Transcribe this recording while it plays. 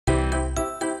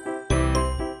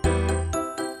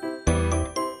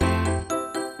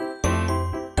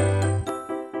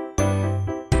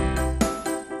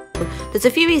There's a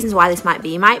few reasons why this might be.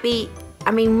 You might be,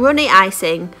 I mean, runny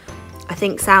icing, I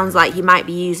think sounds like you might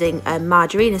be using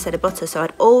margarine instead of butter. So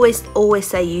I'd always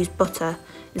say use butter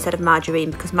instead of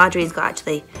margarine, because margarine's got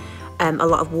actually a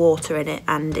lot of water in it,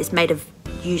 and it's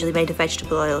usually made of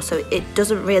vegetable oil, so it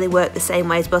doesn't really work the same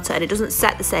way as butter, and it doesn't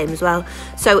set the same as well.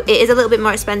 So it is a little bit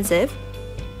more expensive,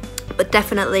 but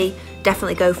definitely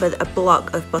go for a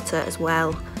block of butter as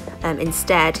well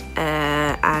instead,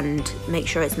 and make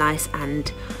sure it's nice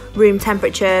and room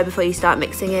temperature before you start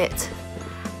mixing it.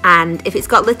 And if it's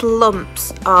got little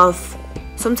lumps of,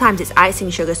 sometimes it's icing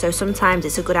sugar, so sometimes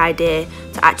it's a good idea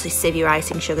to actually sieve your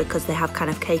icing sugar, because they have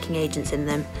kind of caking agents in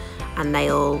them, and they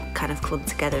all kind of clump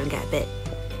together and get a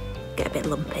bit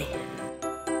lumpy.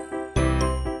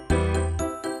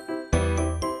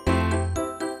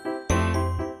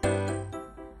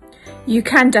 You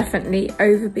can definitely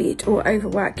overbeat or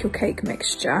overwork your cake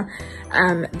mixture.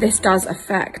 This does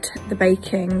affect the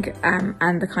baking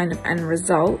and the kind of end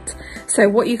result. So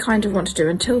what you kind of want to do,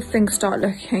 until things start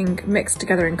looking mixed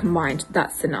together and combined,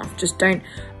 that's enough. Just don't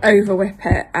over whip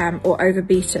it or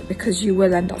overbeat it, because you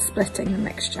will end up splitting the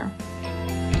mixture.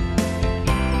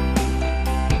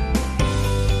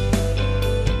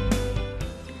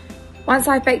 Once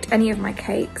I've baked any of my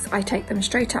cakes, I take them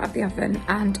straight out of the oven,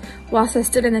 and whilst they're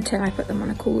still in the tin, I put them on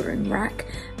a cool-room rack,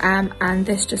 and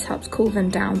this just helps cool them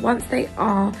down. Once they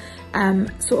are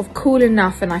sort of cool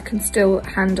enough and I can still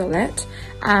handle it,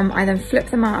 I then flip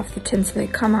them out of the tin so they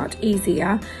come out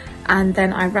easier, and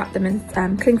then I wrap them in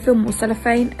cling film or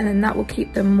cellophane, and then that will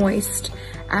keep them moist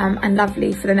and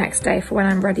lovely for the next day, for when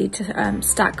I'm ready to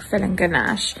stack, fill and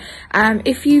ganache.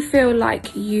 If you feel like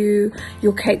your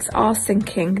cakes are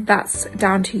sinking, that's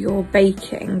down to your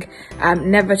baking,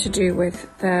 never to do with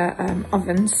the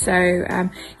oven. So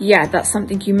yeah, that's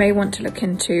something you may want to look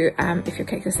into if your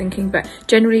cakes are sinking, but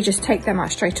generally just take them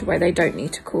out straight away. They don't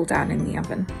need to cool down in the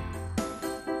oven.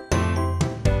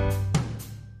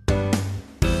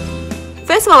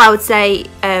 First of all, I would say,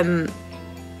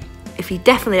 if you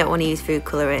definitely don't want to use food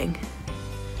colouring,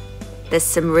 there's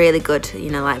some really good,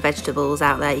 you know, like vegetables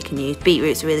out there you can use.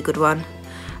 Beetroot's a really good one.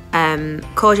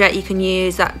 Courgette you can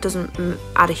use, that doesn't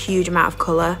add a huge amount of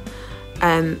colour.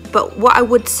 But what I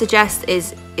would suggest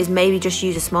is maybe just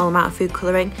use a small amount of food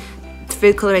colouring.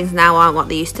 Food colourings now aren't what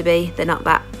they used to be. They're not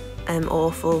that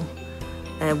awful,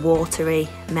 watery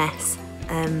mess.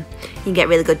 You can get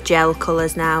really good gel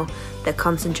colours now. They're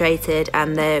concentrated,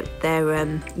 and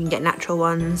you can get natural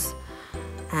ones.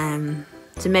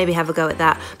 So maybe have a go at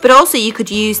that. But also you could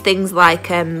use things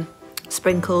like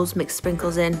sprinkles, mix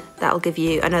sprinkles in. That'll give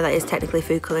you, I know that is technically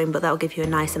food colouring, but that'll give you a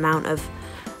nice amount of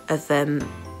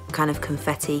kind of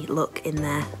confetti look in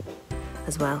there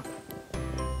as well.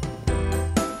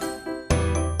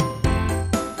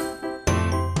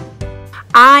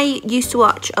 I used to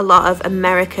watch a lot of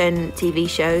American TV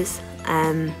shows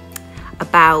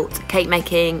about cake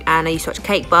making, and I used to watch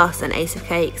Cake Boss and Ace of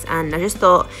Cakes, and I just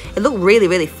thought it looked really,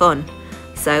 really fun.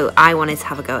 So I wanted to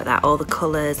have a go at that, all the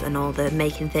colours and all the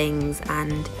making things,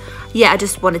 and yeah, I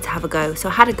just wanted to have a go. So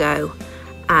I had a go,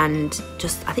 and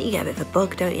just, I think you get a bit of a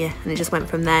bug, don't you? And it just went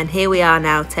from there, and here we are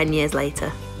now 10 years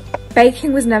later.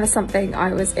 Baking was never something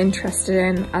I was interested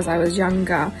in as I was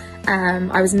younger.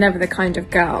 I was never the kind of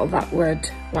girl that would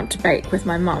want to bake with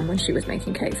my mum when she was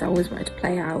making cakes. I always wanted to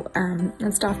play out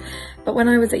and stuff. But when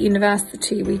I was at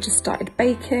university, we just started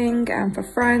baking for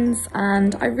friends,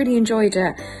 and I really enjoyed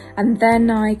it. And then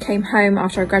I came home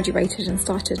after I graduated and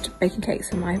started baking cakes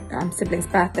for my siblings'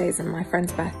 birthdays and my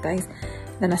friends' birthdays.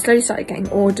 Then I slowly started getting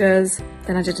orders.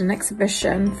 Then I did an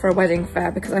exhibition for a wedding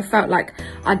fair, because I felt like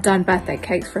I'd done birthday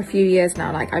cakes for a few years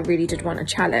now, like I really did want a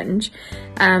challenge.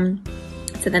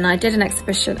 So then I did an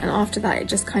exhibition, and after that it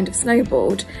just kind of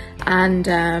snowballed, and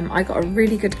I got a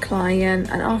really good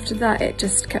client, and after that it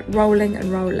just kept rolling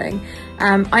and rolling.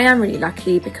 I am really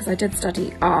lucky because I did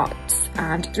study art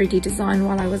and 3D design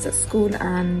while I was at school,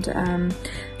 and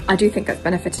I do think that's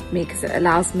benefited me because it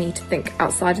allows me to think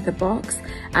outside of the box.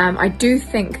 I do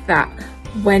think that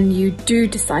when you do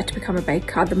decide to become a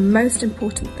baker, the most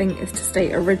important thing is to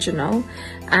stay original.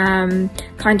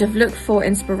 Kind of look for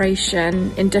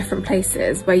inspiration in different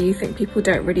places where you think people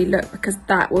don't really look, because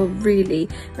that will really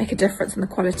make a difference in the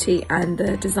quality and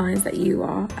the designs that you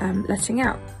are letting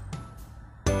out.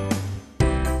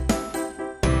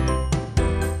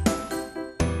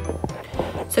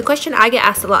 So a question I get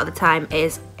asked a lot of the time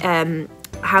is,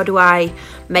 how do I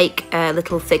make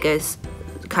little figures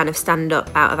kind of stand up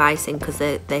out of icing, because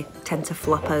they tend to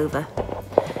flop over.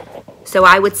 So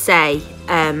I would say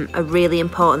a really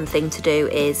important thing to do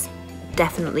is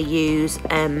definitely use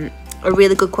a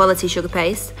really good quality sugar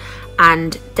paste,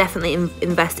 and definitely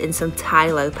invest in some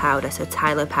Tylo powder. So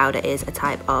Tylo powder is a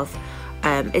type of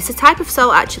it's a type of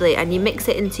salt actually, and you mix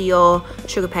it into your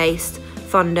sugar paste,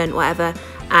 fondant, whatever,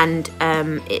 and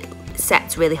it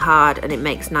sets really hard and it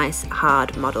makes nice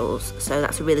hard models. So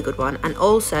that's a really good one. And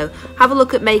also have a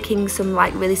look at making some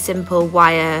like really simple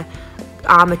wire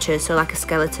armatures, so like a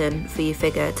skeleton for your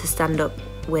figure to stand up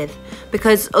with,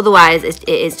 because otherwise it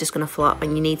is just going to flop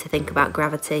and you need to think about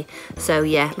gravity. So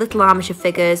yeah, little armature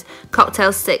figures.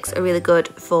 Cocktail sticks are really good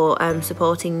for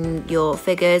supporting your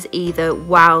figures, either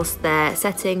whilst they're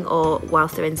setting or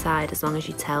whilst they're inside, as long as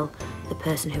you tell the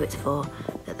person who it's for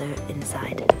that they're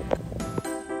inside.